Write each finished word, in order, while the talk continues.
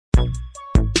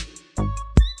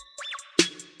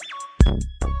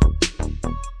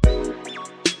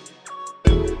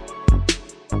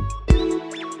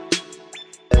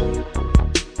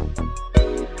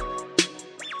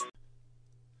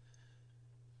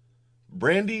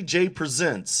Brandy J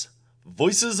presents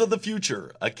Voices of the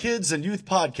Future, a kids and youth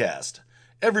podcast.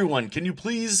 Everyone, can you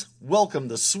please welcome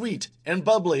the sweet and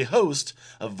bubbly host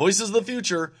of Voices of the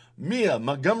Future, Mia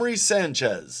Montgomery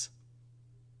Sanchez.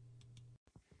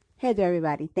 Hey there,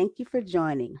 everybody. Thank you for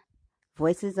joining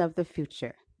Voices of the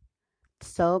Future.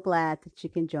 So glad that you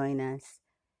can join us.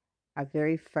 Our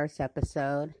very first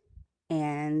episode,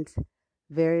 and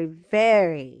very,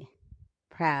 very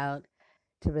proud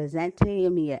to present to you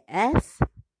Mia S.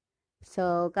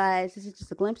 So, guys, this is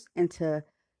just a glimpse into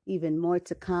even more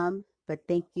to come. But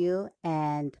thank you,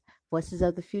 and Voices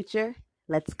of the Future,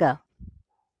 let's go.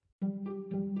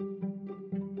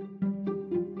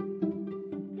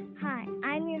 Hi,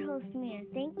 I'm your host, Mia.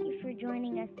 Thank you for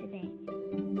joining us today.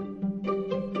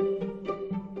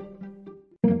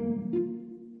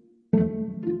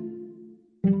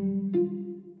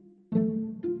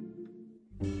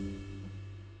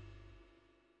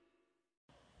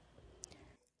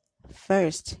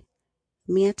 First,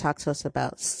 Mia talks to us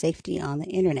about safety on the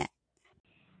internet.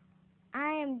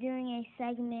 I am doing a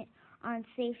segment on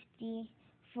safety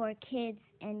for kids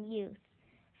and youth.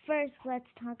 First, let's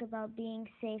talk about being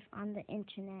safe on the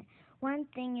internet. One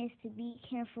thing is to be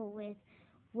careful with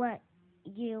what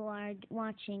you are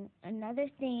watching. Another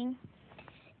thing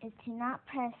is to not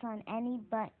press on any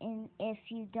button if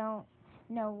you don't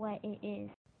know what it is.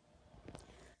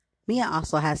 Mia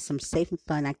also has some safe and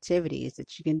fun activities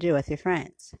that you can do with your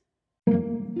friends.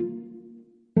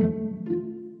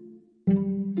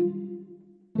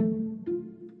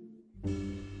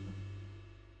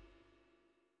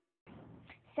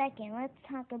 Second, let's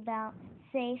talk about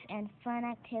safe and fun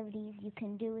activities you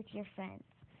can do with your friends.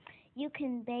 You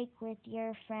can bake with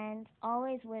your friends,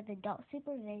 always with adult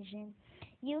supervision.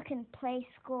 You can play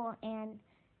school and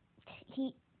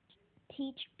teach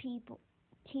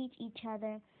each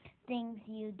other things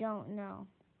you don't know.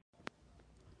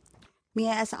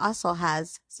 Mia also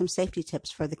has some safety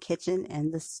tips for the kitchen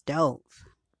and the stove.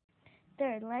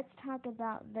 Third, let's talk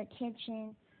about the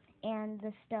kitchen and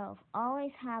the stove.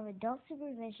 Always have adult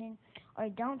supervision or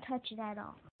don't touch it at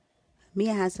all.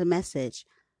 Mia has a message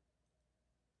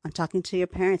on talking to your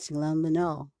parents and letting them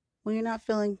know when you're not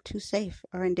feeling too safe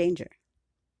or in danger.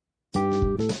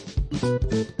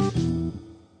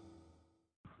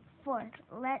 Fourth,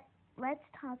 let's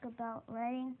talk about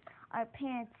letting our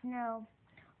parents know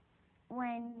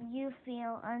when you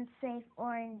feel unsafe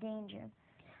or in danger.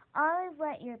 Always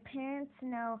let your parents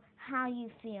know how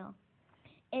you feel.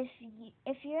 If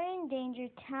you're in danger,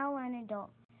 tell an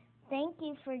adult. Thank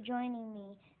you for joining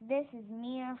me. This is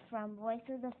Mia from Voice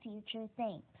of the Future.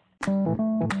 Thanks.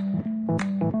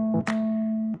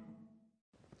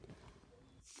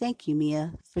 Thank you,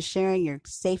 Mia, for sharing your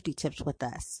safety tips with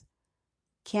us.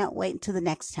 Can't wait until the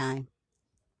next time.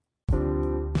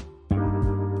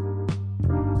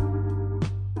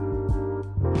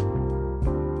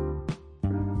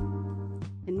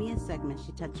 In Mia's segment,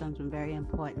 she touched on some very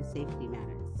important safety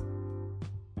matters,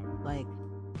 like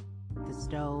the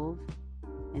stove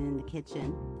and in the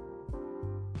kitchen.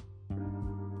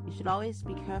 You should always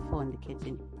be careful in the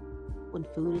kitchen when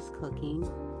food is cooking.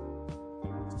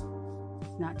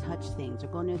 Not touch things or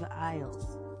go near the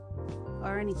aisles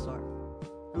or any sort,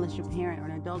 unless your parent or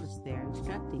an adult is there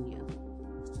instructing you.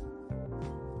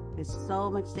 There's so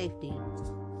much safety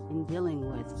in dealing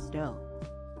with the stove.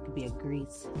 It could be a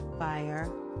grease fire,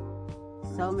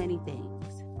 so many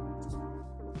things.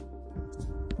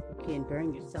 You can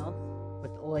burn yourself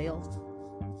with oil.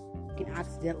 You can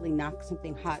accidentally knock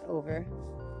something hot over.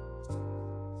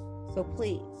 So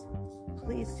please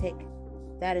take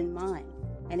that in mind.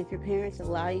 And if your parents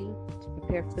allow you to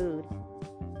prepare food,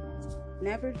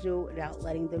 never do it without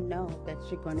letting them know that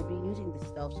you're going to be using the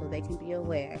stove so they can be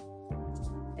aware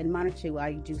and monitor you while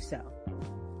you do so.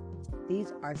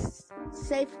 These are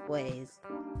safe ways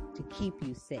to keep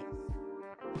you safe.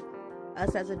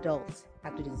 Us as adults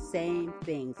have to do the same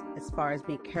things as far as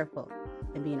being careful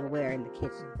and being aware in the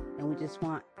kitchen. And we just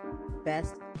want the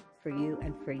best for you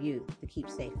and for you to keep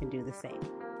safe and do the same.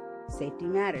 Safety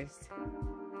matters.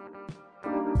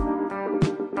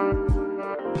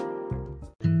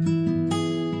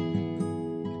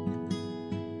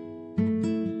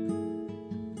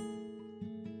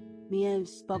 Mia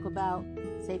spoke about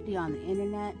safety on the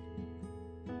internet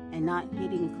and not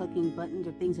hitting and clicking buttons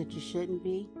or things that you shouldn't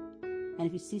be. And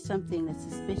if you see something that's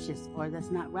suspicious or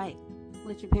that's not right,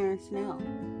 let your parents know.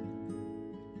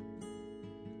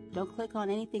 Don't click on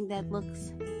anything that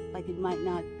looks like it might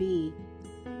not be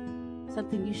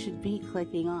something you should be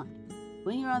clicking on.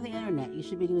 When you're on the internet, you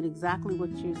should be doing exactly what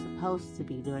you're supposed to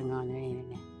be doing on the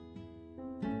internet.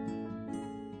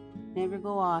 Never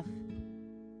go off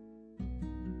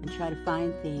and try to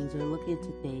find things or look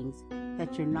into things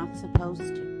that you're not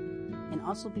supposed to. And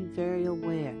also be very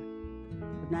aware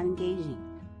of not engaging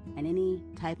in any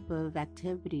type of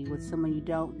activity with someone you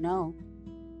don't know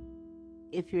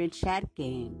if you're in chat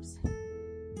games,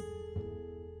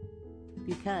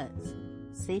 because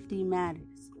safety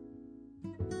matters,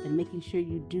 and making sure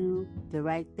you do the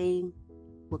right thing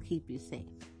will keep you safe.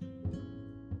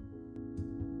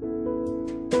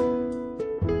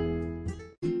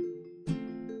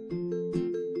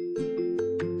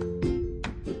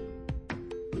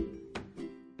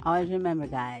 Always remember,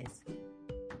 guys,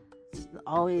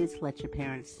 always let your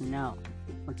parents know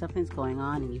when something's going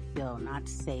on and you feel not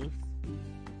safe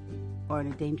or in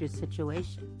a dangerous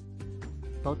situation.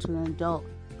 Go to an adult,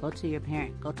 go to your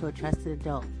parent, go to a trusted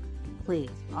adult.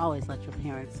 Please, always let your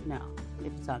parents know.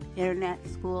 If it's on the internet,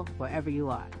 school, wherever you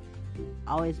are.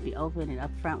 Always be open and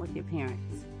upfront with your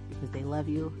parents because they love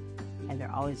you and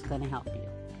they're always going to help you.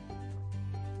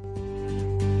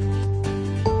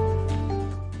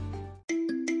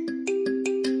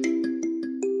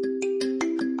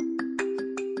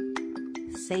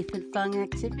 Safe and fun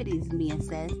activities, Mia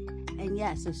says. And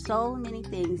yes, there's so many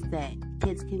things that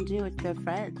kids can do with their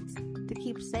friends to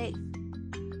keep safe,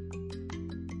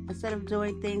 instead of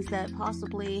doing things that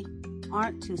possibly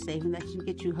aren't too safe and that can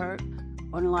get you hurt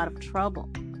or in a lot of trouble.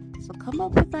 So come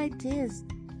up with ideas,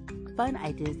 fun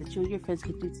ideas that you and your friends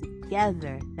can do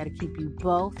together that'll keep you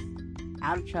both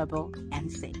out of trouble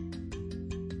and safe.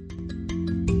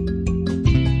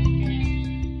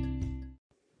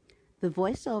 The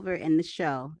voiceover in the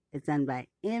show is done by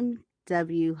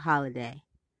M.W. Holiday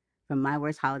from My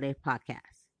Worst Holiday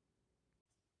podcast.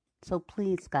 So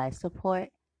please, guys, support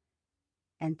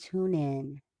and tune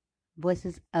in.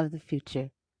 Voices of the Future.